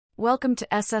Welcome to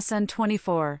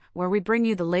SSN24, where we bring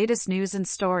you the latest news and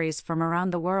stories from around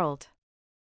the world.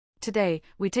 Today,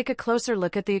 we take a closer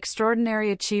look at the extraordinary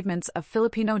achievements of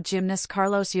Filipino gymnast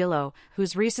Carlos Yulo,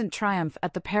 whose recent triumph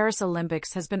at the Paris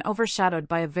Olympics has been overshadowed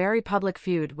by a very public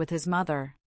feud with his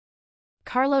mother.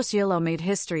 Carlos Yulo made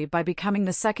history by becoming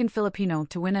the second Filipino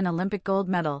to win an Olympic gold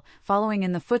medal, following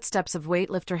in the footsteps of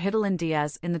weightlifter Hidilyn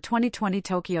Diaz in the 2020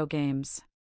 Tokyo Games.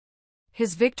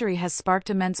 His victory has sparked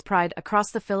immense pride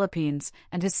across the Philippines,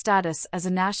 and his status as a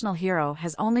national hero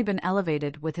has only been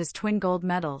elevated with his twin gold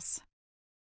medals.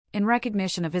 In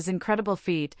recognition of his incredible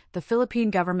feat, the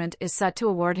Philippine government is set to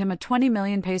award him a 20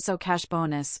 million peso cash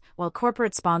bonus, while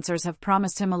corporate sponsors have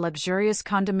promised him a luxurious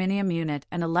condominium unit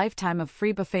and a lifetime of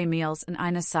free buffet meals in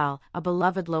inasal, a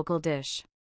beloved local dish.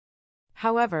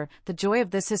 However, the joy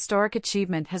of this historic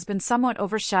achievement has been somewhat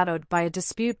overshadowed by a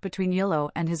dispute between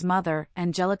Yulo and his mother,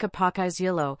 Angelica Pacay's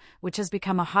Yulo, which has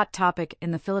become a hot topic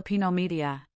in the Filipino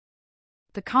media.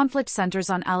 The conflict centers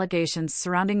on allegations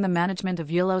surrounding the management of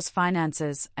Yulo's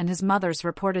finances and his mother's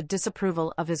reported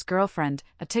disapproval of his girlfriend,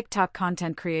 a TikTok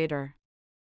content creator.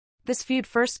 This feud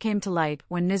first came to light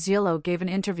when Ms. Yulo gave an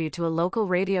interview to a local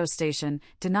radio station,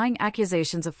 denying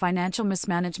accusations of financial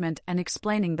mismanagement and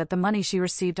explaining that the money she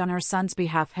received on her son's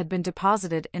behalf had been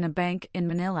deposited in a bank in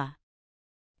Manila.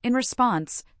 In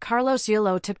response, Carlos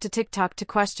Yulo took to TikTok to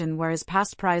question where his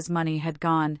past prize money had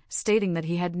gone, stating that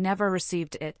he had never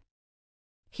received it.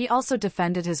 He also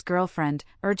defended his girlfriend,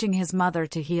 urging his mother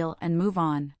to heal and move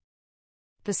on.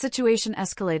 The situation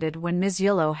escalated when Ms.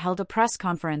 Yulo held a press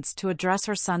conference to address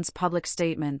her son's public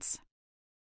statements.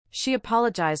 She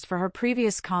apologized for her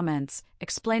previous comments,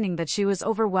 explaining that she was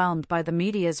overwhelmed by the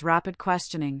media's rapid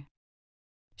questioning.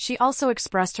 She also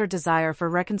expressed her desire for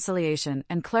reconciliation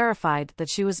and clarified that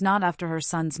she was not after her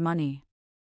son's money.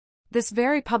 This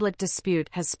very public dispute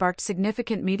has sparked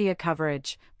significant media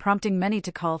coverage, prompting many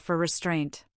to call for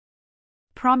restraint.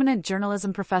 Prominent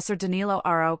journalism professor Danilo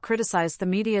Arao criticized the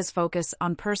media's focus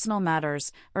on personal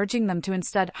matters, urging them to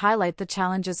instead highlight the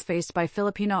challenges faced by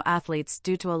Filipino athletes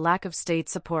due to a lack of state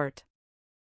support.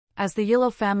 As the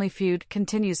Yulo family feud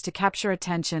continues to capture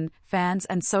attention, fans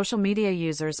and social media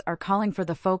users are calling for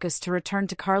the focus to return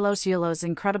to Carlos Yulo's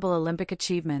incredible Olympic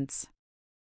achievements.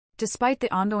 Despite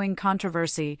the ongoing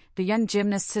controversy, the young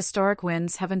gymnast's historic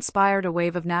wins have inspired a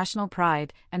wave of national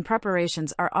pride, and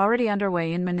preparations are already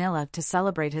underway in Manila to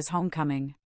celebrate his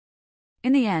homecoming.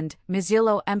 In the end, Ms.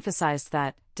 Yulo emphasized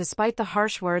that, despite the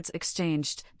harsh words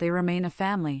exchanged, they remain a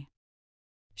family.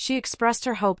 She expressed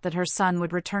her hope that her son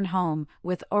would return home,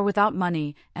 with or without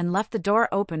money, and left the door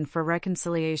open for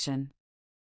reconciliation.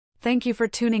 Thank you for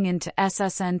tuning in to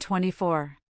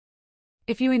SSN24.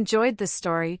 If you enjoyed this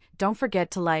story, don't forget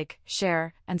to like,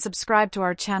 share, and subscribe to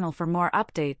our channel for more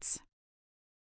updates.